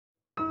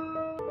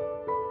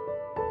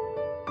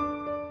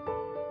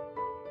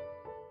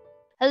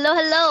Hello,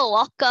 hello,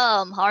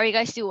 welcome. How are you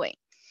guys doing?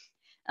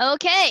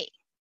 Okay,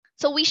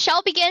 so we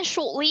shall begin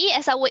shortly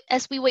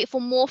as we wait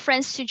for more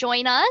friends to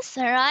join us.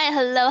 All right,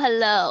 hello,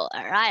 hello.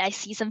 All right, I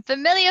see some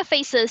familiar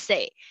faces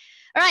today.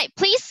 All right,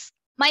 please.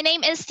 My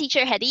name is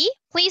Teacher Hedy.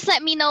 Please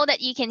let me know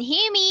that you can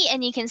hear me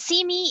and you can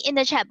see me in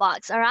the chat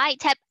box. All right,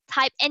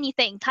 type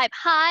anything. Type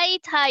hi.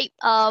 Type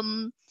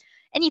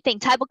anything.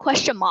 Type a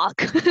question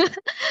mark.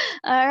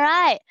 All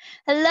right.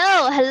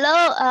 Hello.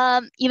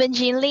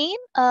 Evangeline.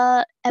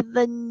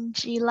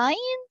 Evangeline.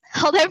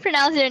 How do I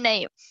pronounce your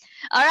name?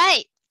 All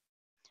right.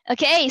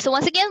 Okay. So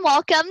once again,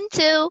 welcome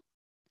to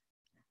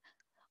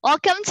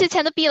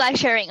Tenopy Live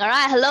Sharing. All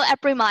right. Hello,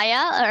 April Maya.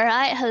 All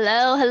right.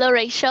 Hello,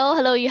 Rachel.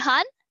 Hello,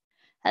 Johan.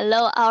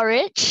 Hello,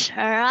 Ulrich.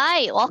 All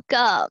right.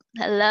 Welcome.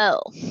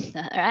 Hello.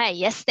 All right.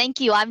 Yes. Thank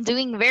you. I'm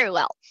doing very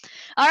well.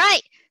 All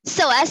right.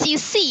 So as you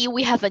see,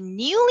 we have a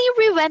newly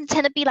revamped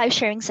Tenopy live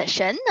sharing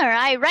session. All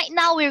right. Right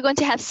now, we're going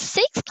to have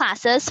 6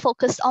 classes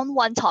focused on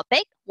one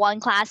topic, one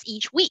class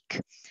each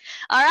week.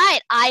 All right.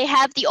 I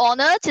have the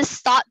honor to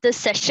start this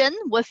session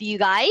with you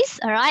guys.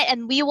 All right.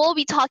 And we will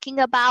be talking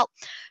about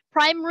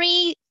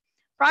primary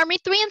 3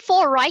 and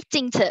 4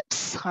 writing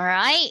tips. All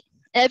right.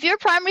 If you're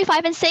primary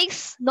 5 and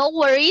 6, no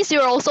worries.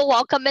 You're also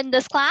welcome in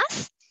this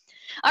class.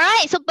 All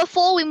right, so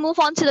before we move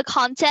on to the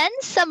content,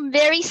 some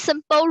very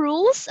simple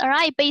rules, all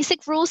right,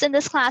 basic rules in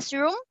this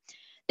classroom.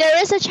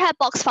 There is a chat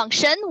box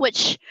function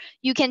which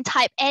you can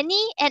type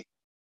any and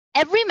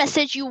every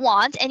message you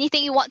want,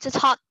 anything you want to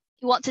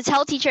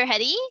tell Teacher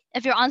Hedy.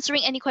 If you're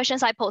answering any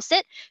questions I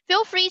posted,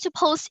 feel free to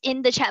post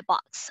in the chat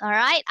box, all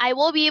right? I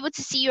will be able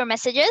to see your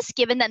messages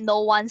given that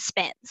no one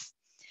spams.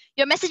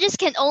 Your messages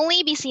can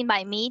only be seen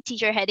by me,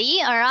 Teacher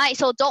Hedy, all right?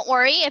 So don't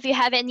worry, if you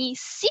have any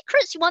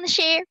secrets you want to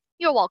share,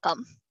 you're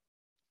welcome.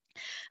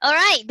 All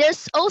right,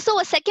 there's also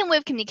a second way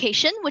of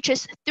communication, which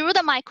is through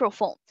the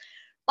microphone,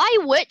 by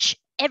which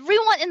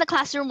everyone in the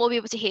classroom will be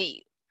able to hear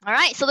you. All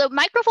right, so the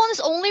microphone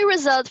is only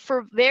reserved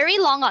for very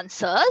long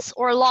answers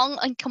or long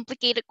and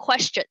complicated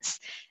questions.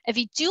 If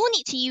you do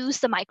need to use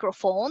the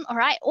microphone, all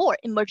right, or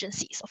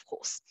emergencies, of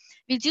course.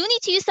 If you do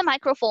need to use the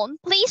microphone,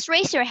 please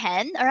raise your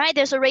hand. All right,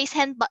 there's a raise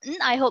hand button.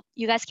 I hope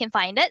you guys can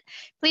find it.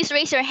 Please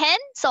raise your hand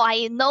so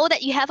I know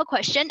that you have a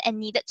question and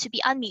need it to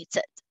be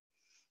unmuted.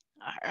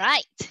 All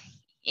right.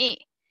 Yeah.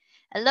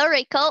 Hello,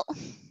 Rachel. All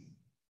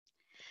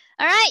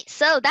right,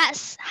 so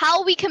that's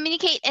how we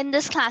communicate in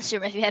this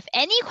classroom. If you have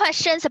any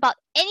questions about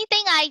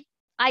anything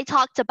I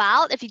talked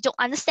about, if you don't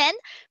understand,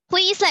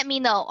 please let me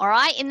know, all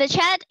right? In the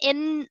chat,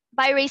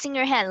 by raising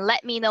your hand,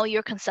 let me know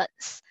your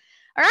concerns.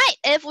 All right,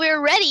 if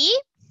we're ready,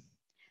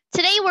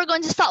 today we're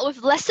going to start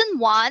with lesson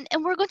 1,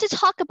 and we're going to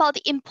talk about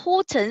the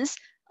importance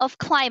of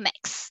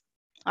climax.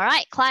 All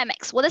right,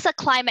 climax. What is a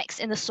climax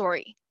in the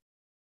story?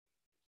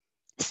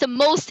 It's the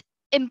most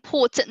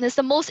important, it's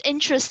the most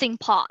interesting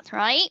part,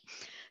 right?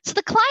 So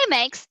the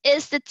climax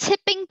is the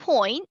tipping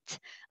point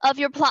of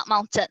your plot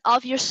mountain,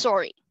 of your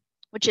story,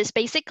 which is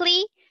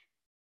basically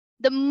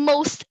the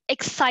most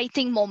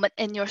exciting moment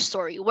in your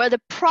story, where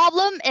the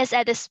problem is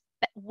at its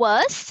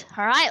worst,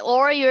 all right?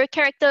 Or your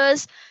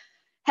characters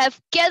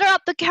have gathered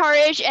up the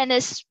courage and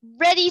is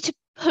ready to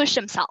push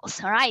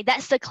themselves, all right?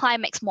 That's the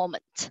climax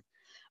moment.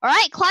 All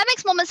right,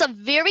 climax moments are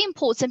very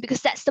important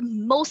because that's the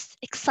most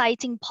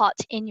exciting part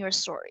in your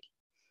story.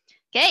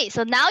 Okay,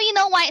 so now you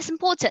know why it's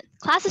important.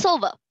 Class is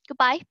over.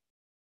 Goodbye.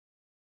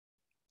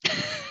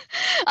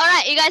 All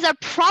right, you guys are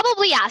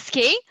probably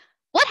asking,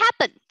 what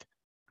happened?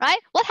 Right?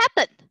 What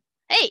happened?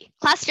 Hey,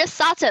 class just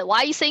started. Why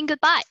are you saying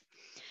goodbye?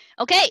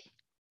 Okay,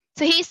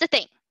 so here's the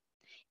thing.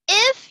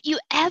 If you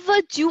ever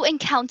do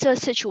encounter a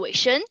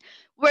situation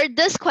where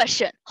this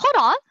question, hold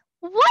on,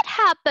 what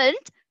happened,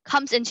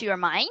 comes into your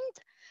mind,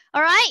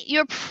 all right,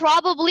 you're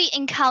probably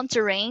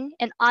encountering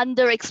an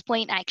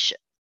under-explained action.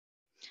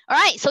 All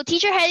right, so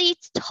Teacher Hedy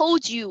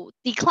told you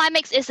the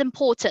climax is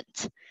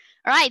important.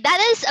 All right, that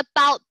is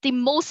about the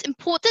most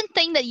important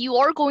thing that you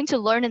are going to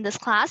learn in this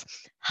class.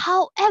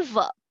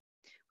 However,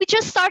 we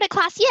just started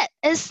class yet.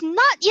 It's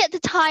not yet the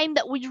time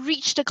that we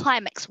reach the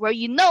climax where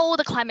you know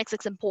the climax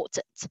is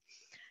important.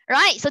 All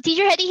right, so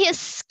Teacher Hedy here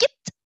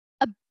skipped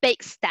a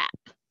big step.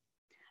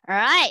 All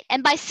right,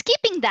 and by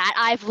skipping that,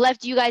 I've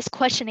left you guys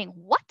questioning,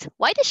 what?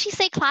 Why did she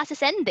say class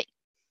is ending?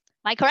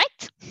 Am I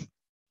correct?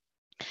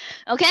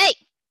 Okay,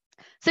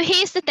 so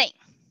here's the thing.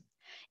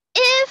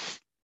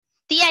 If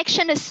the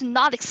action is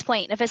not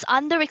explained, if it's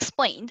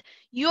under-explained,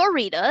 your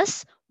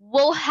readers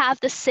will have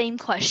the same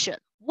question.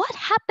 What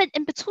happened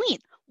in between?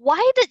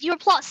 Why did your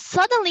plot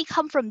suddenly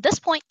come from this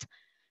point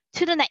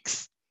to the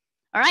next?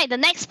 All right, the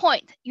next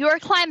point, your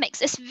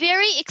climax is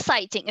very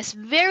exciting, it's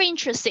very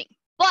interesting,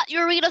 but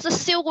your readers are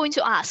still going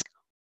to ask,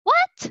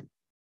 what?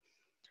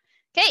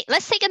 Okay,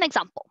 let's take an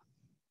example.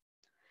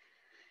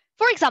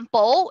 For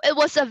example, it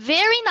was a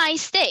very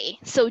nice day.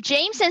 So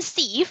James and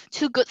Steve,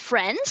 2 good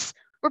friends,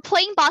 were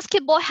playing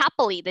basketball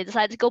happily. They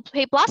decided to go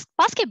play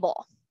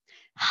basketball.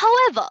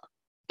 However,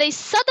 they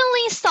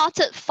suddenly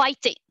started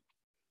fighting.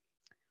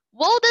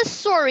 Will this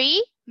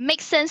story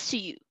make sense to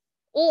you?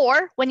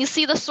 Or when you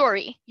see the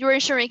story, your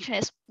intuition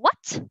is,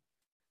 what?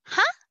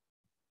 Huh?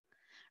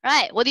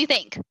 Right, what do you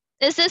think?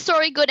 Is this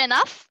story good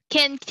enough?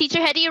 Can teacher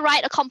Hetty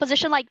write a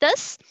composition like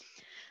this?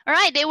 All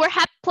right, they were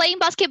playing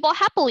basketball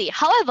happily.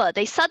 However,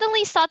 they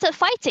suddenly started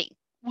fighting.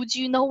 Would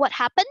you know what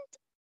happened?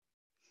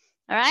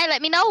 All right,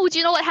 let me know. Would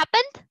you know what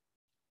happened?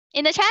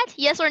 In the chat,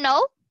 yes or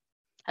no?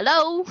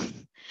 Hello?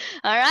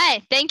 All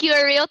right, thank you,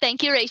 Ariel.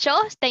 Thank you, Rachel.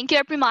 Thank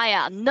you,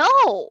 Maya.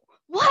 No,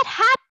 what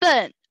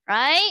happened,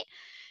 right?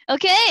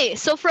 Okay,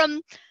 so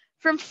from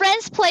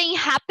friends playing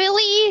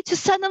happily to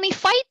suddenly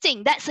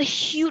fighting, that's a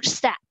huge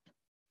step.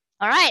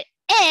 All right,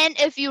 and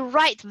if you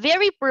write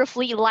very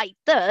briefly like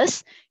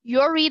this,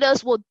 your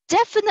readers will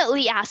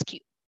definitely ask you,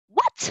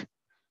 what?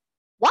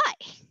 Why?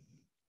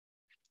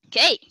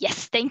 Okay,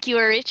 yes, thank you,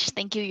 Rich.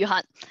 Thank you,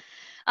 Johan.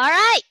 All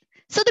right,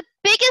 so the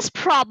biggest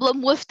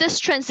problem with this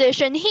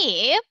transition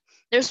here,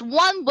 there's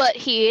one word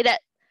here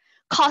that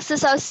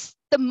causes us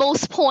the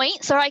most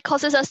points, all right,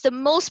 causes us the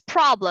most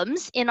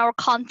problems in our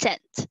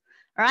content,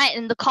 all right,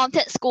 in the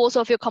content scores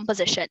of your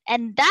composition.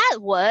 And that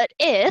word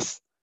is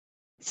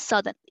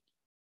suddenly.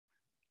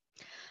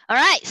 All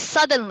right,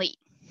 suddenly.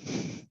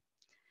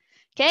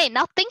 Okay,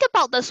 now think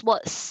about this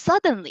word,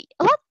 suddenly.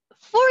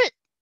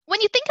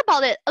 When you think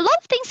about it, a lot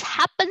of things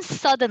happen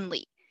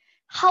suddenly.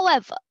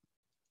 However,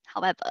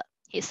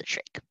 here's the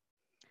trick.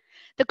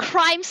 The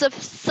crimes of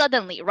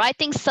suddenly,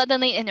 writing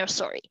suddenly in your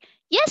story.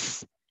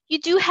 Yes, you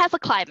do have a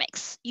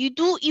climax. You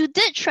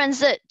did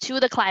transit to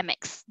the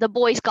climax. The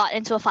boys got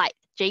into a fight.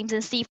 James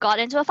and Steve got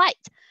into a fight.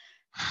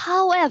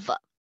 However,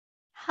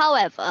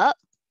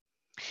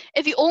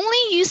 if you only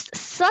used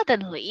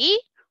suddenly,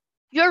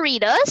 your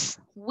readers,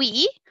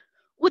 we,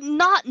 would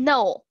not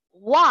know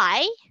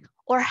why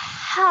or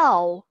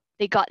how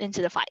they got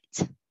into the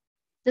fight.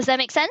 Does that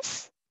make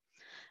sense?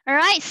 All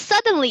right,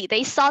 suddenly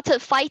they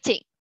started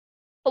fighting.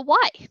 But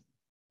why?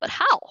 But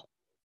how?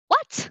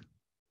 What?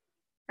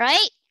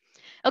 Right?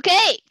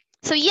 Okay,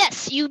 so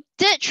yes, you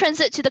did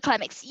transit to the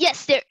climax.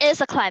 Yes, there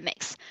is a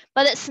climax,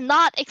 but it's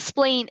not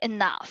explained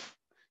enough.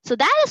 So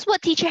that is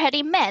what teacher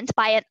Hetty meant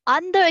by an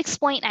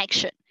under-explained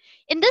action.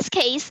 In this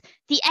case,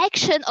 the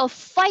action of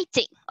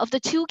fighting, of the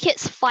two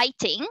kids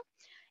fighting,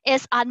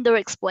 is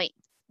under-explained.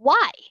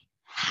 Why?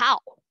 How?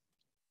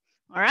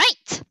 All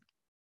right.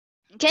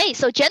 Okay,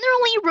 so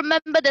generally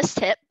remember this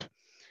tip.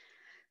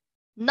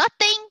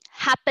 Nothing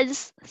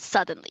happens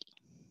suddenly.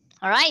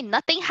 All right,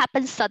 nothing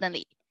happens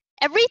suddenly.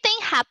 Everything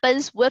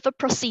happens with a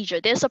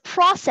procedure. There's a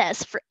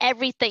process for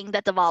everything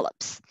that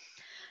develops.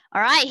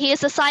 All right,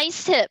 here's a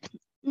science tip.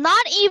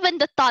 Not even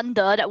the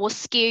thunder that will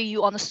scare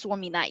you on a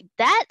stormy night.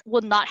 That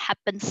will not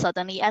happen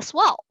suddenly as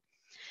well.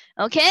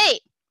 Okay.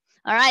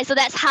 All right, so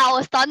that's how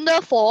a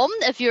thunder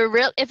formed. If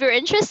you're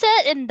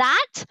interested in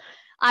that,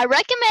 I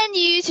recommend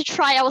you to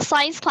try our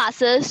science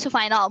classes to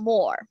find out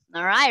more.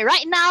 All right,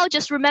 right now,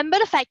 just remember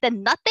the fact that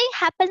nothing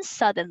happens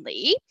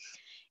suddenly.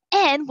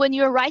 And when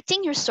you're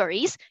writing your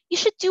stories, you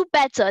should do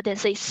better than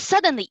say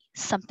suddenly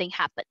something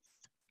happens.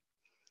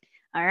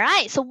 All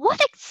right, so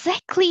what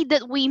exactly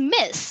did we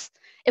miss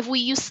if we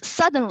use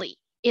suddenly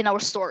in our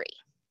story?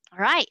 All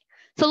right,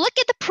 so look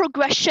at the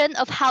progression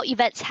of how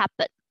events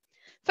happen.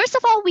 First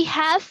of all, we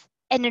have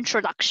an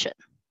introduction.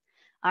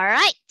 All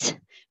right,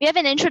 we have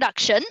an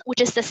introduction,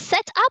 which is the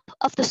setup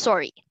of the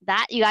story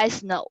that you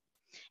guys know.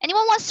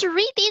 Anyone wants to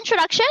read the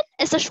introduction?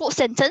 It's a short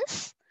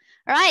sentence.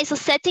 All right, so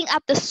setting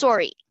up the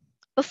story.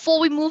 Before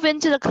we move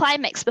into the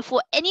climax,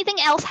 before anything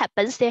else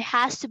happens, there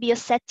has to be a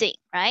setting,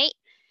 right?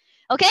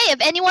 Okay,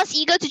 if anyone's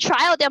eager to try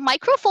out their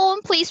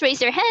microphone, please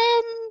raise your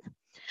hand.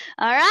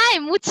 All right,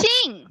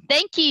 Muting,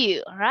 thank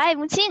you. All right,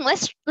 Muting,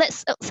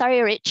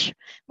 sorry, Rich.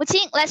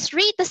 Muting, let's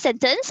read the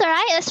sentence, all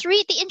right? Let's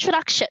read the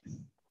introduction.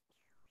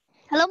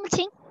 Hello,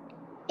 Muting.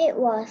 It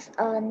was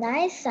a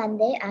nice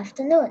Sunday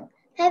afternoon.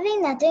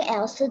 Having nothing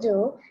else to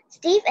do,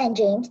 Steve and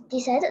James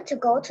decided to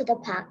go to the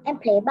park and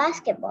play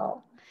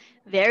basketball.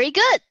 Very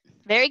good.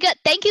 Very good.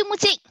 Thank you,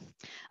 Muting.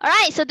 All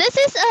right, so this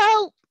is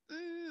a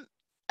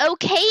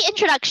okay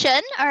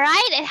introduction. All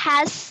right, it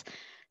has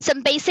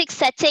some basic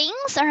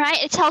settings. All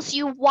right, it tells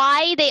you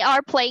why they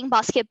are playing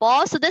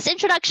basketball. So this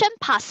introduction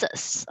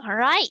passes. All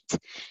right,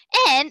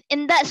 and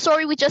in that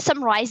story we just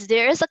summarized,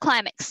 there is a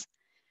climax.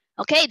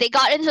 Okay, they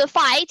got into a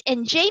fight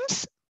and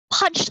James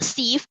punched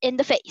Steve in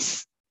the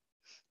face.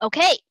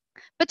 Okay,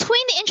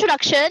 between the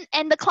introduction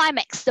and the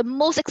climax, the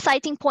most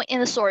exciting point in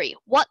the story,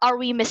 what are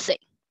we missing?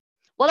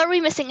 What are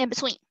we missing in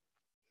between?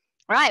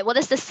 All right, what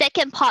is the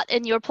second part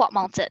in your plot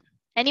mountain?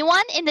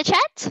 Anyone in the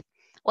chat?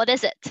 What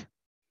is it?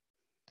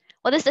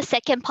 What is the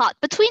second part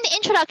between the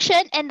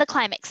introduction and the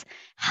climax?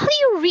 How do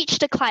you reach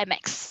the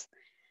climax?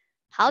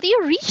 How do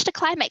you reach the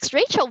climax?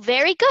 Rachel,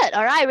 very good.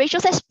 All right,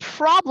 Rachel says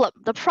problem.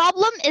 The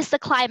problem is the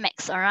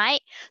climax, all right?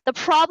 The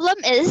problem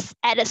is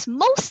at its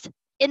most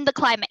in the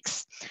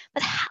climax.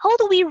 But how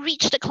do we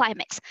reach the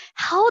climax?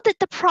 How did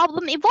the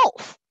problem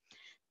evolve?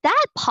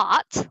 That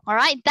part, all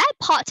right, that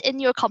part in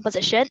your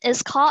composition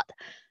is called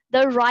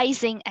the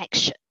rising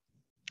action.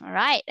 All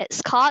right,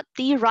 it's called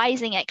the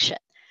rising action.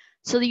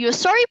 So your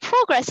story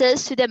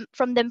progresses to them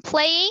from them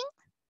playing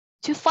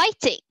to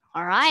fighting.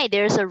 All right,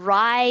 there's a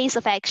rise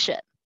of action.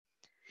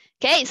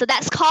 Okay, so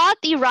that's called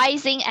the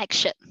rising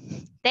action.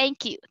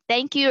 Thank you,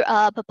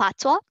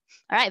 Papatwa. All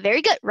right,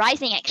 very good,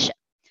 rising action.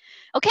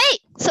 Okay,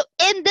 so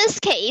in this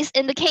case,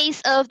 in the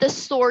case of the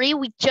story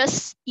we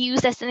just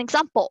used as an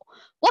example,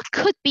 what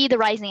could be the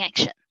rising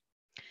action?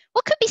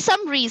 What could be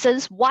some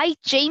reasons why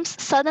James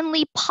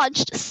suddenly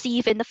punched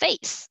Steve in the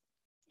face?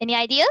 Any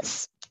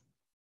ideas?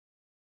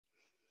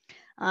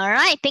 All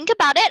right, think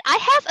about it. I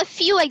have a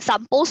few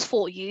examples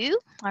for you.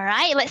 All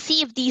right, let's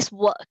see if these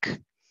work.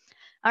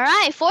 All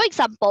right, for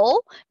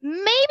example,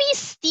 maybe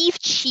Steve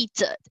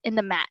cheated in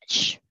the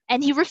match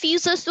and he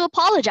refuses to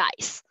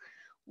apologize.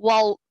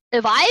 Well,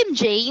 if I am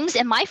James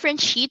and my friend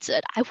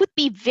cheated, I would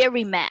be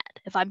very mad.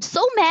 If I'm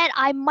so mad,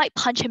 I might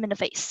punch him in the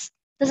face.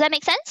 Does that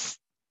make sense?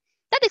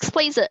 That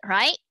explains it,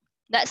 right?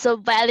 That's a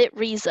valid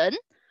reason.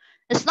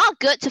 It's not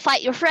good to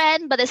fight your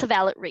friend, but it's a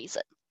valid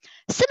reason.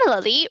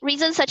 Similarly,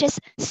 reasons such as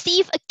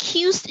Steve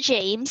accused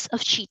James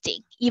of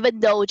cheating,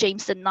 even though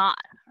James did not.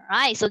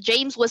 Right? So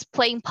James was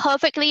playing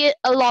perfectly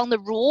along the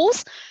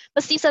rules,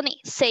 but Steve suddenly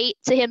say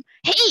to him,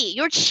 "Hey,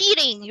 you're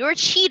cheating! You're a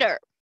cheater!"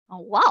 Oh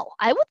wow,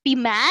 I would be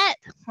mad,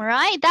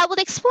 right? That would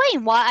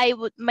explain why I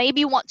would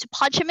maybe want to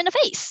punch him in the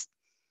face.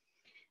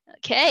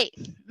 Okay,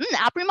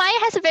 Aprimaya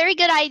has a very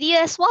good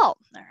idea as well.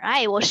 All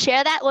right, we'll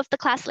share that with the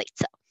class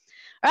later.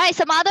 All right,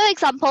 some other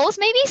examples.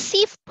 Maybe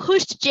Steve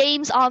pushed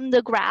James on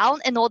the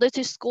ground in order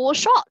to score a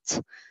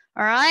shot.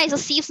 All right, so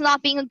Steve's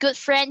not being a good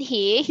friend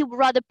here. He would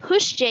rather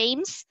push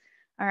James.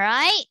 All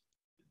right,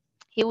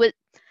 he would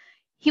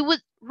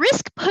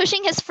risk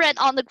pushing his friend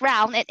on the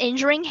ground and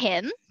injuring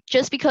him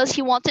just because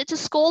he wanted to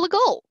score the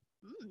goal.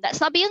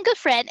 That's not being a good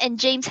friend, and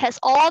James has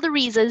all the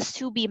reasons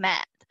to be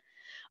mad.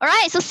 All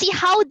right, so see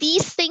how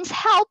these things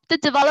help the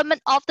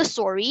development of the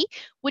story,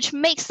 which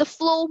makes the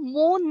flow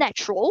more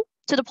natural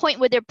to the point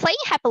where they're playing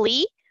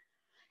happily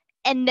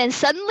and then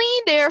suddenly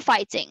they're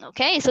fighting.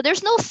 Okay, so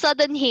there's no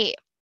sudden here.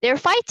 They're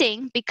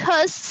fighting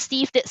because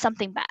Steve did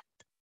something bad.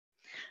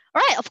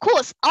 All right, of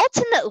course,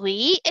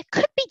 ultimately, it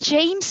could be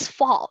James'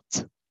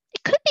 fault.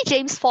 It could be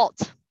James'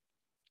 fault.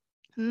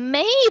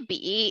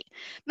 Maybe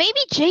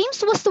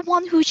James was the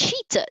one who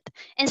cheated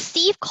and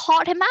Steve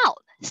caught him out.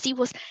 Steve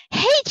was,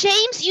 "Hey,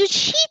 James, you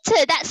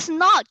cheated. That's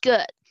not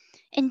good."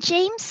 And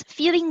James,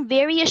 feeling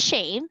very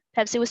ashamed,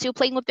 perhaps he was still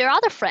playing with their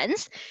other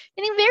friends,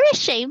 feeling very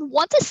ashamed,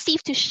 wanted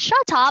Steve to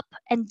shut up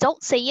and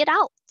don't say it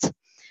out.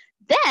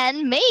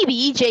 Then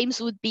maybe James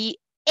would be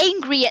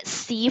angry at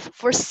Steve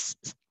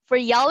for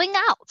yelling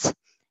out,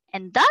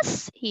 and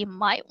thus he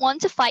might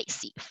want to fight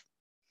Steve.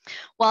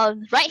 Well,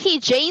 right here,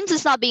 James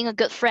is not being a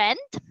good friend,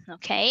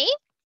 okay?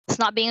 It's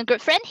not being a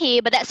good friend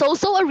here, but that's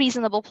also a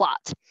reasonable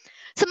plot.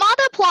 Some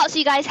other plots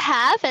you guys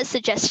have as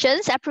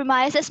suggestions,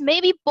 Aprimaya says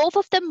maybe both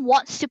of them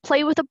wants to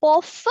play with the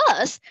ball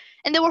first,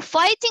 and they were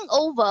fighting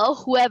over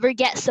whoever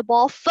gets the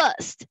ball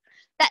first.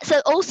 That's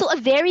also a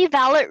very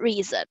valid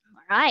reason,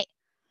 all right?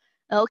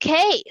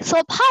 Okay, so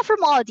apart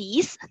from all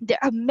these, there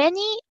are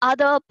many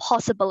other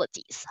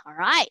possibilities, all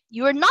right?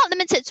 You are not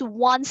limited to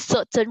one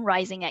certain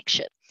rising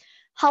action.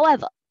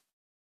 However,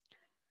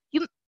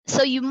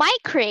 you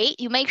might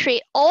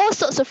create all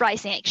sorts of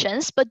rising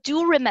actions, but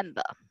do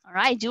remember, all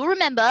right? Do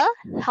remember,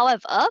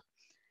 however,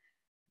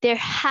 there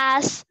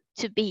has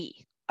to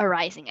be a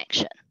rising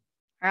action,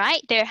 all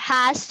right? There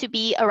has to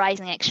be a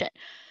rising action.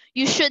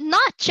 You should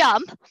not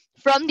jump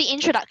from the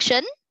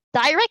introduction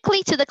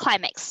directly to the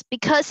climax,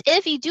 because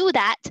if you do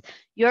that,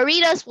 your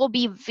readers will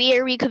be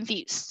very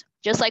confused.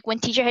 Just like when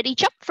teacher had you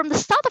jump from the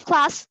start of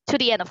class to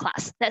the end of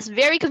class. That's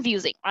very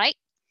confusing, right?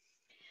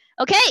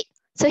 Okay,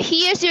 so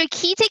here's your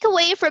key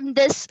takeaway from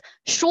this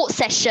short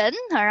session,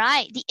 all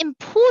right? The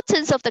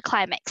importance of the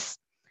climax.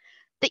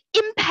 The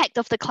impact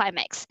of the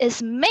climax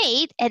is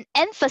made and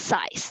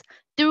emphasized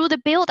through the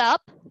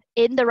build-up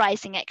in the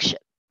rising action.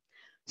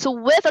 So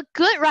with a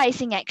good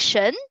rising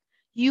action,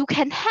 you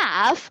can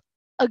have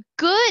a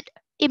good,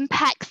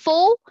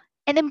 impactful,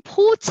 and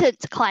important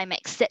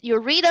climax that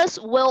your readers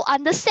will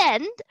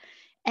understand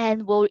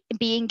and will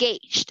be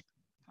engaged,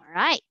 all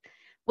right?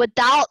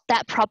 Without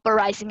that proper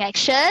rising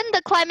action,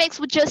 the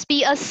climax would just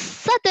be a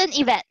sudden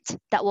event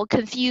that will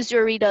confuse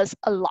your readers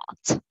a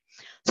lot.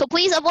 So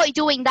please avoid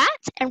doing that.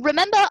 And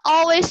remember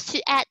always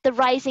to add the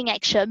rising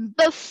action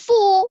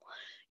before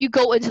you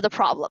go into the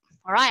problem.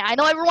 All right, I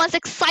know everyone's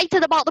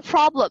excited about the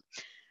problem.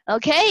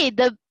 Okay,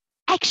 the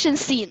action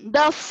scene,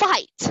 the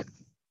fight.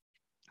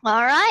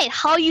 All right,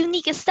 how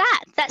unique is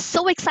that? That's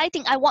so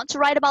exciting. I want to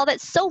write about it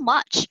so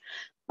much.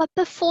 But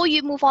before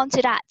you move on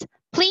to that,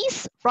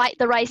 please write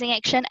the rising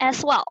action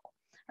as well.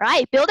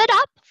 Right, build it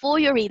up for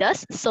your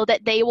readers so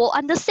that they will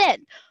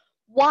understand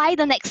why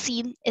the next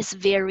scene is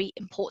very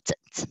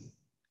important.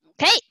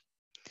 Okay,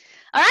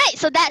 all right,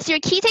 so that's your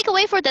key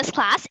takeaway for this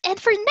class. And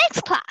for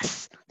next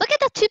class, look at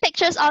the two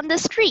pictures on the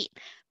screen.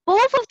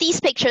 Both of these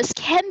pictures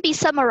can be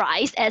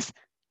summarized as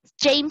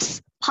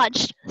James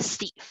punched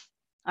Steve.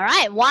 All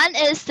right, one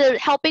is the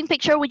helping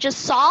picture we just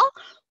saw.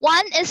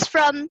 One is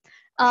from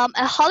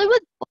a Hollywood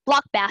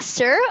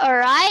blockbuster, all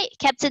right,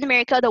 Captain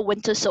America, the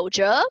Winter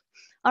Soldier.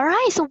 All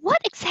right, so what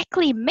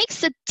exactly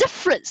makes the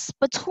difference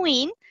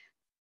between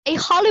a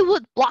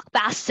Hollywood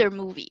blockbuster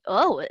movie.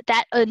 Oh,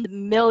 that earned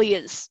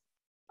millions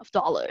of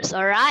dollars.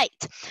 All right.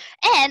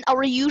 And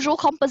our usual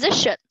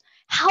composition.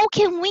 How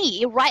can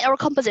we write our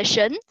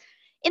composition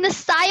in the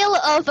style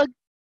of a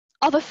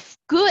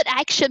good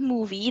action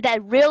movie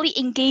that really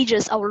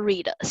engages our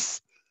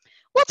readers?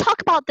 We'll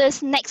talk about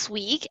this next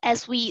week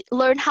as we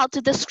learn how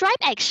to describe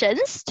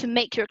actions to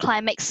make your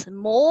climax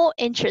more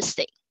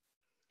interesting.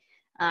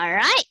 All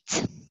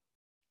right.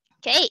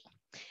 Okay.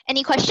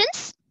 Any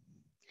questions?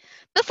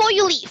 Before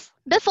you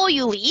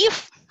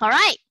leave, all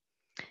right.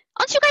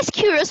 Aren't you guys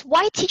curious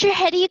why Teacher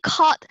Hetty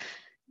caught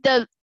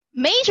the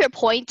major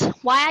point,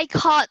 why I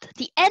caught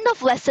the end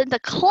of lesson the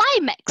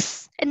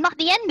climax and not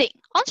the ending?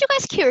 Aren't you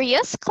guys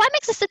curious?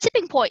 Climax is the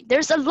tipping point.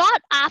 There's a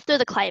lot after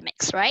the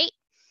climax, right?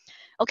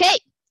 Okay,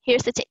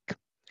 here's the tip.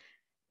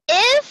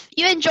 If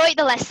you enjoyed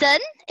the lesson,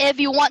 if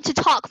you want to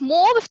talk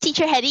more with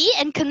Teacher Hetty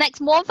and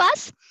connect more with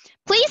us,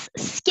 please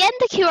scan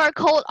the QR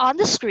code on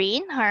the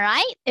screen, all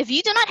right? If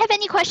you do not have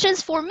any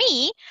questions for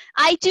me,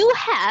 I do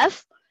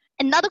have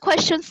another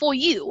question for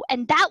you,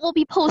 and that will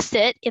be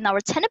posted in our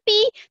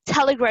Tenape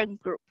Telegram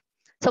group.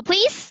 So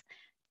please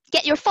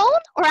get your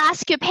phone or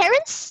ask your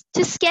parents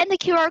to scan the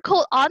QR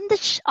code on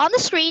the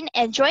screen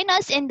and join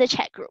us in the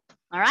chat group.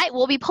 All right,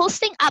 we'll be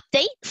posting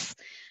updates,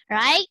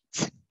 right?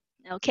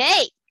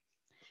 Okay.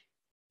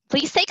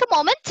 Please take a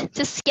moment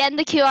to scan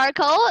the QR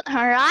code.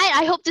 All right,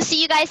 I hope to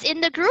see you guys in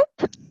the group.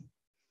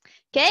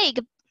 Okay,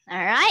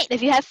 all right.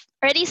 If you have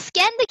already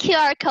scanned the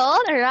QR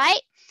code, all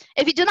right.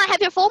 If you do not have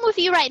your phone with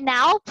you right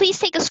now, please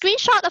take a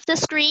screenshot of the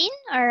screen.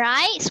 All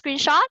right,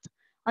 screenshot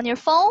on your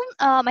phone.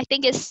 I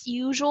think it's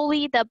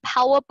usually the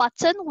power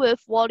button with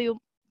volume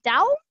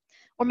down,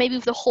 or maybe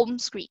with the home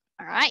screen.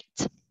 All right.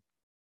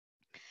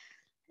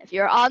 If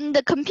you're on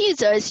the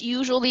computer, it's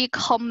usually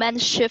Command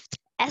Shift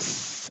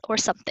S or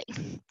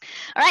something.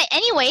 All right.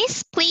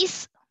 Anyways,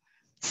 please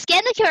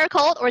scan the QR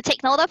code or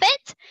take note of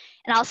it,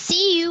 and I'll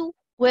see you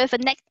with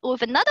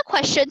another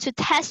question to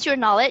test your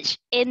knowledge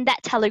in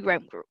that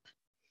Telegram group.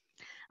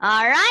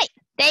 All right.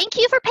 Thank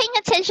you for paying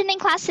attention in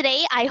class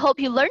today. I hope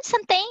you learned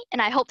something,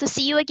 and I hope to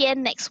see you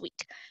again next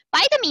week.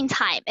 By the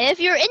meantime,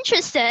 if you're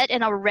interested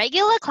in our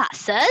regular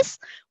classes,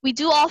 we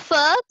do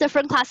offer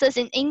different classes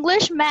in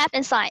English, math,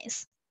 and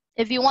science.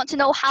 If you want to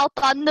know how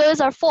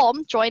thunders are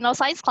formed, join our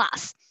science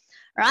class,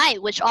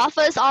 right, which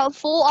offers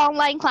full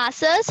online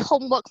classes,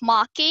 homework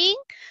marking,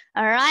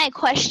 all right,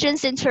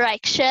 questions,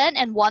 interaction,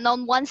 and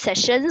one-on-one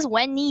sessions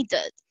when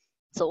needed.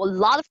 So a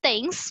lot of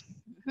things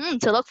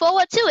to look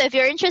forward to if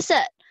you're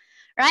interested.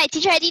 Right,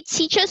 Teacher Hetty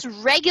teaches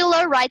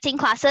regular writing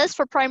classes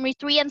for primary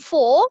 3 and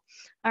 4.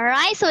 All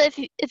right, so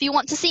if you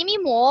want to see me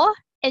more,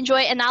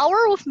 enjoy an hour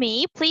with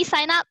me, please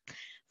sign up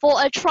for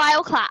a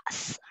trial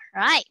class.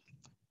 All right,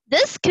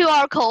 this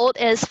QR code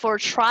is for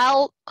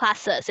trial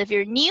classes. If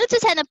you're new to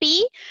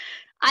Tenape,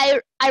 I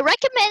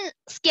recommend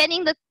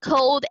scanning the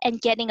code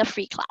and getting a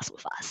free class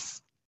with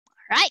us.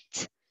 All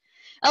right.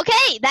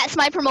 Okay, that's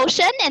my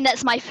promotion and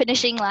that's my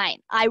finishing line.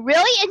 I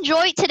really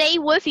enjoyed today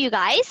with you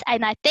guys,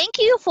 and I thank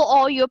you for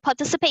all your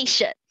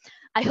participation.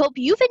 I hope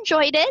you've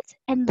enjoyed it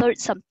and learned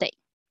something.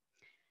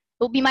 It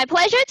will be my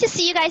pleasure to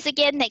see you guys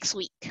again next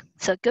week.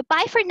 So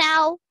goodbye for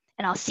now,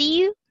 and I'll see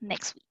you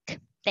next week.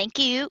 Thank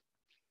you.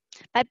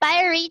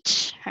 Bye-bye,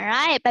 Reach. All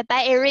right,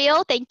 bye-bye,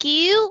 Ariel. Thank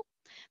you.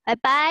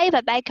 Bye-bye,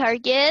 bye-bye,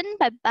 Cargan.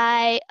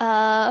 Bye-bye,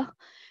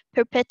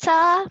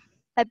 Perpeta.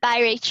 Bye-bye,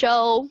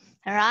 Rachel.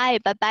 All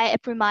right, bye-bye,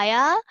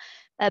 Eprimaya.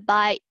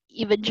 Bye-bye,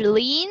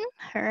 Evangeline.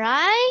 All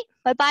right,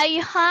 bye-bye,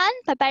 Johan.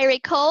 Bye-bye,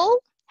 Rico.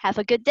 Have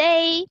a good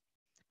day.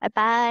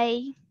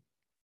 Bye-bye.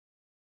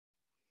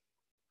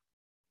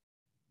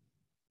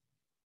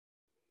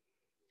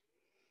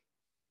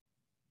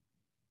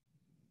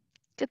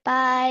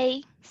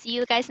 Goodbye. See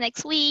you guys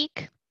next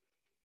week.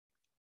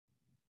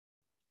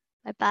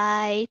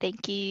 Bye-bye.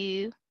 Thank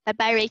you.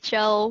 Bye-bye,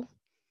 Rachel.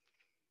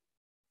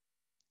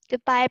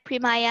 Goodbye,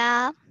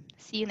 Primaya.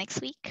 See you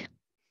next week.